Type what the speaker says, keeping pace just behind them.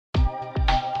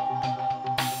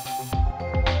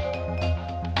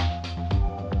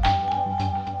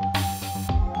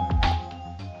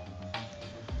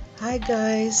Hi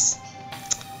guys,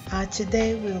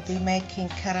 today we'll be making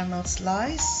caramel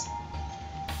slice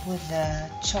with the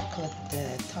chocolate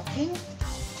topping.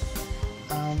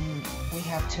 We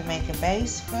have to make a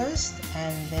base first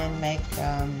and then make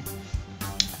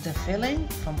the filling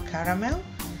from caramel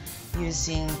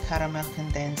using caramel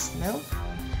condensed milk,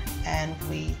 and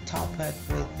we top it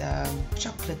with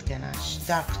chocolate ganache,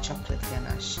 dark chocolate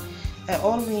ganache.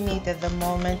 All we need at the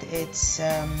moment it's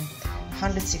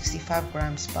 165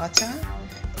 grams butter,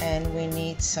 and we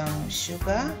need some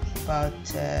sugar, about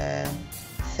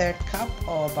third cup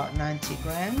or about 90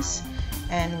 grams,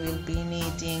 and we'll be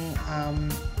needing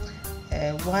 1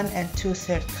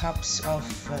 2/3 cups of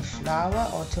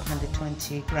flour or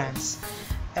 220 grams.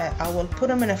 I will put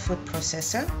them in a food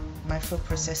processor. My food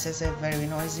processor is a very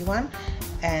noisy one,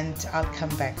 and I'll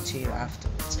come back to you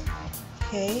afterwards.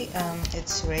 Okay,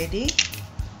 it's ready.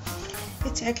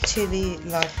 It's actually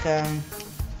like a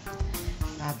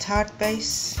tart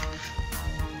base,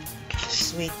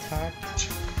 sweet tart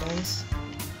base.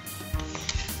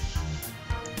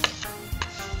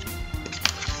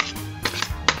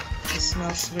 It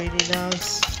smells really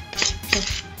nice.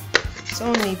 It's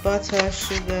only butter,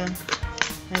 sugar,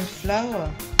 and flour.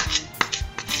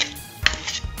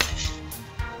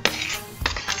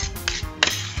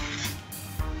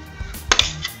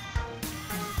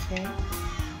 Okay.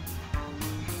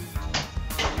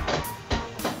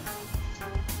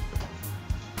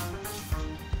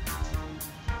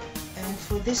 And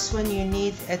for this one you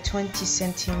need a 20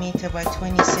 centimeter by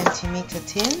 20 centimeter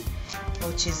tin,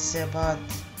 which is about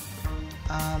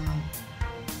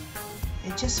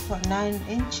it's just about 9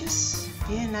 inches.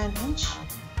 Yeah, 9 inch.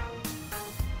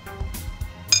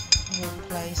 We'll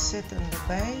place it on the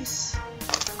base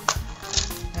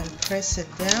and press it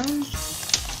down.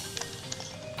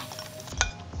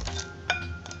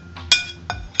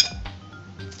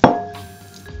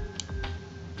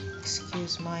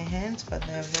 Excuse my hands, but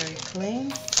they're very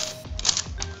clean.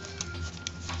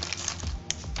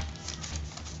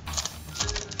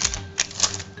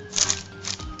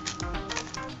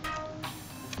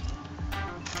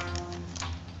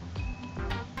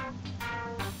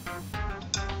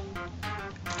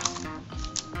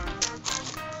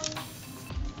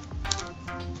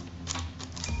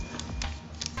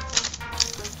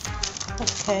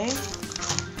 Okay,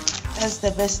 that's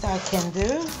the best I can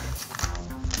do.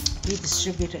 We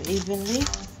distribute it evenly.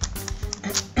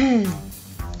 And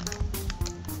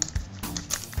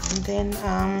then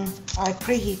I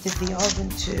preheated the oven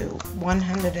to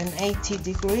 180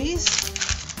 degrees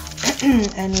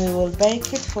and we will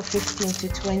bake it for 15 to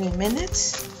 20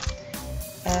 minutes.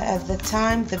 At the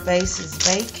time the base is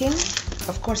baking,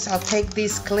 of course I'll take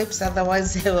these clips,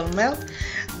 otherwise they will melt.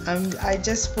 I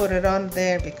just put it on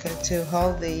there because to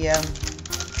hold the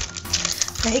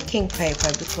baking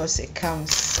paper, because it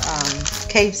comes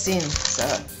caves in. So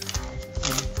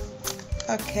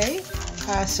okay,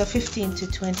 so 15 to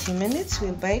 20 minutes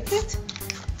we'll bake it,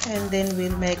 and then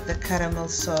we'll make the caramel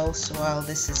sauce while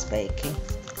this is baking.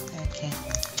 Okay,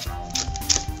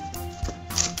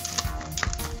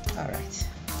 all right.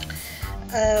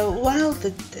 While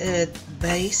the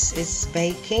base is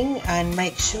baking, and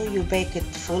make sure you bake it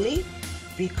fully,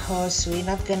 because we're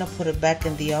not going to put it back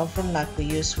in the oven like we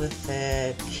use with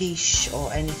quiche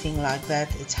or anything like that.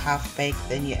 It's half baked,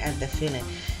 then you add the filling.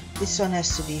 This one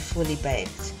has to be fully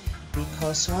baked,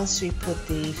 because once we put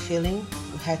the filling,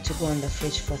 we had to go in the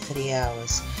fridge for 3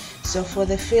 hours. So for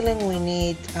the filling we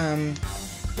need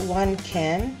 1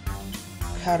 can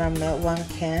caramel, 1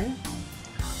 can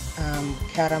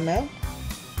caramel.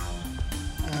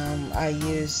 I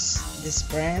use this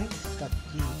brand, but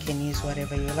you can use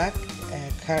whatever you like.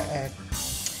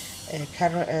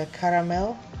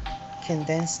 Caramel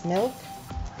condensed milk,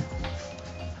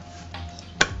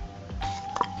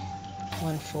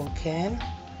 1 full can.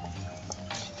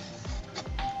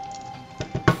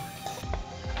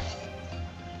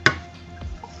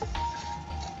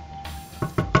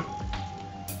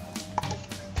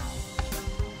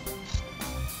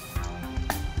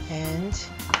 And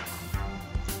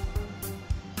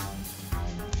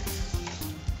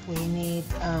we need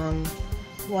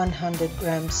 100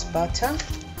 grams butter,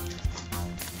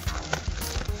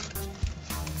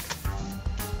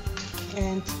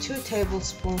 and 2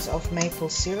 tablespoons of maple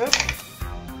syrup,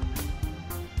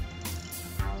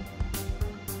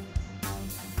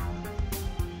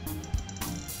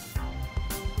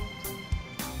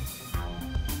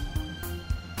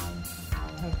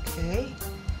 okay,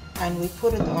 and we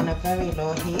put it on a very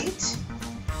low heat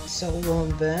so it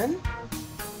won't burn.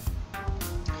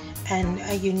 And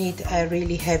you need a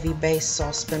really heavy base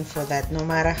saucepan for that. No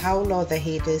matter how low the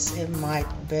heat is, it might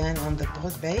burn on the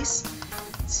pot base,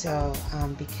 so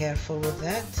be careful with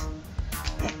that.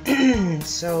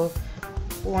 So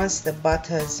once the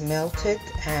butter is melted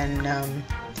and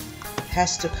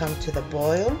has to come to the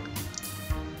boil,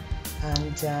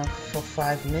 and for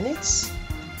 5 minutes,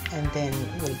 and then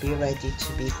will be ready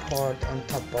to be poured on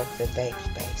top of the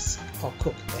baked base or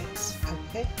cooked base.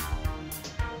 Okay.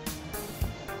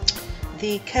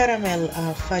 The caramel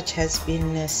fudge has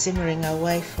been simmering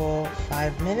away for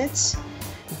 5 minutes.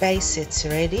 Base, it's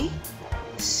ready,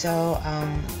 so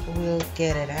we'll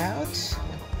get it out.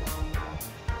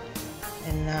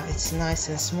 And now it's nice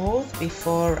and smooth.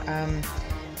 Before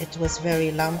it was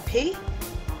very lumpy.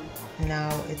 Now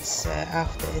it's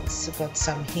after it's got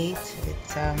some heat,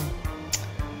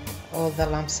 all the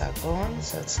lumps are gone,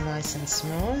 so it's nice and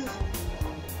smooth.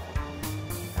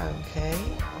 Okay.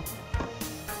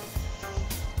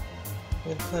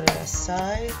 We'll put it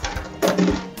aside.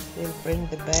 We'll bring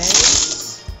the base.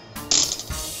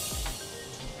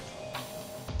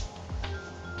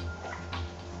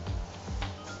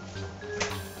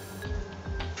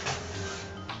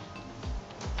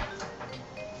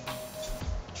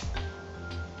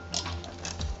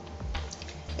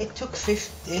 It took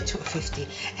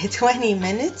 20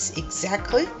 minutes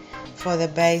exactly for the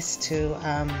base to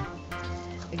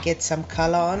get some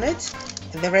color on it.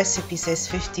 The recipe says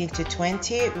 15 to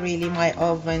 20. Really, my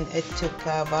oven, it took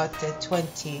about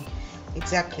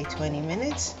exactly 20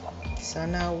 minutes. So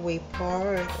now we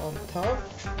pour it on top.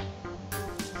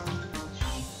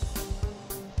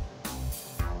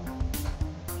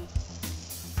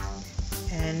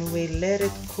 And we let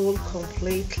it cool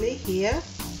completely here.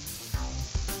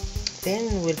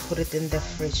 Then we'll put it in the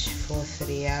fridge for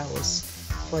 3 hours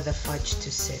for the fudge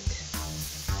to sit.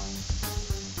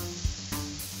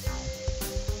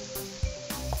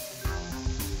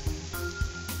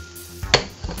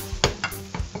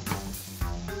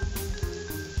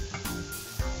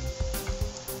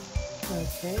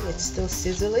 Okay, it's still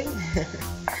sizzling.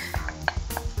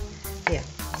 Yeah,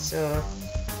 so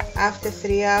after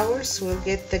 3 hours we'll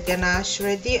get the ganache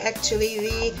ready. Actually,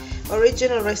 the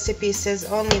original recipe says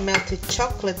only melted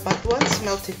chocolate, but once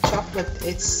melted chocolate,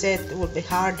 it's said it will be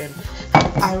hardened.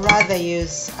 I rather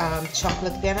use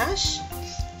chocolate ganache,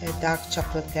 a dark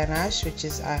chocolate ganache, which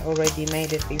is I already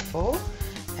made it before.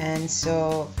 And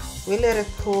so we let it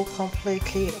cool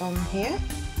completely on here,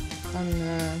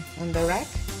 on the rack,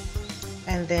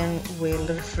 and then we'll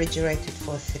refrigerate it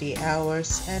for 3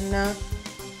 hours, and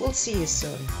we'll see you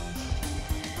soon.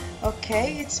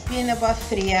 Okay, it's been about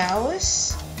 3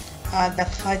 hours. The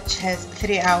fudge has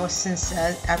 3 hours since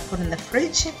I put in the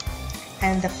fridge,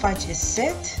 and the fudge is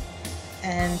set,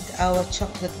 and our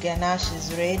chocolate ganache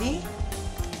is ready.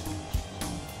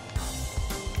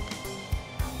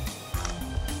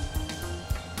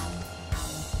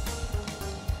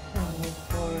 And we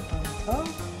pour it on top.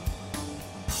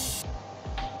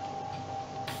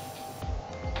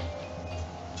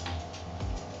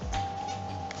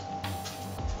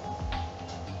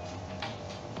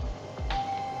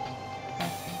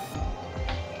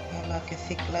 Like a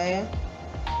thick layer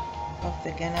of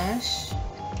the ganache.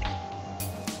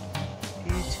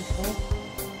 Beautiful.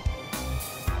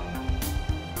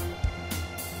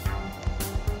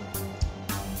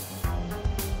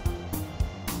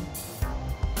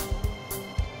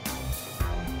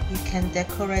 You can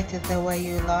decorate it the way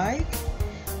you like.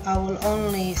 I will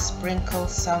only sprinkle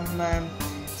some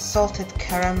salted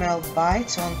caramel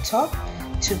bites on top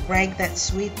to break that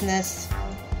sweetness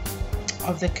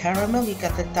of the caramel. You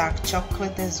got the dark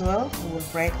chocolate as well, it will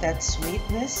break that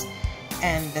sweetness,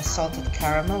 and the salted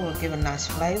caramel will give a nice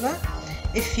flavor.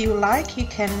 If you like, you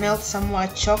can melt some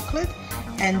white chocolate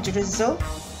and drizzle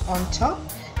on top.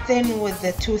 Then with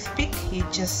the toothpick you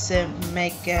just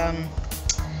make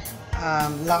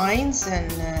lines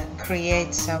and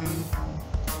create some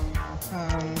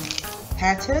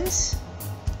patterns.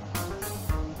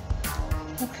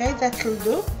 Okay, that will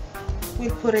do.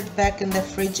 We'll put it back in the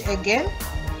fridge again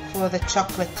for the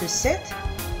chocolate to set.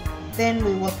 Then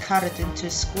we will cut it into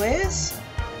squares,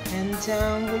 and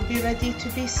we'll be ready to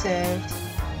be served.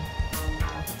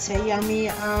 It's a yummy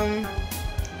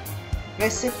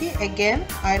recipe. Again,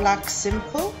 I like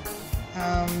simple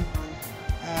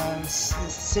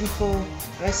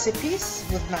recipes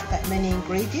with not that many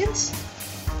ingredients,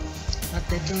 but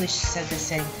they're delicious at the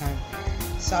same time.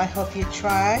 So I hope you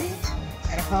try it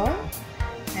at home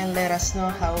and let us know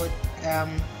how it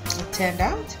turned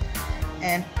out,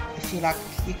 and if you like,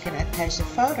 you can attach the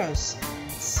photos.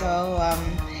 So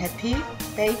happy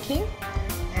baking,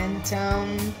 and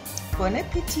bon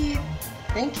appetit.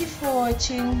 Thank you for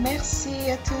watching.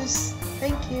 Merci à tous.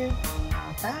 Thank you.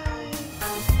 Bye.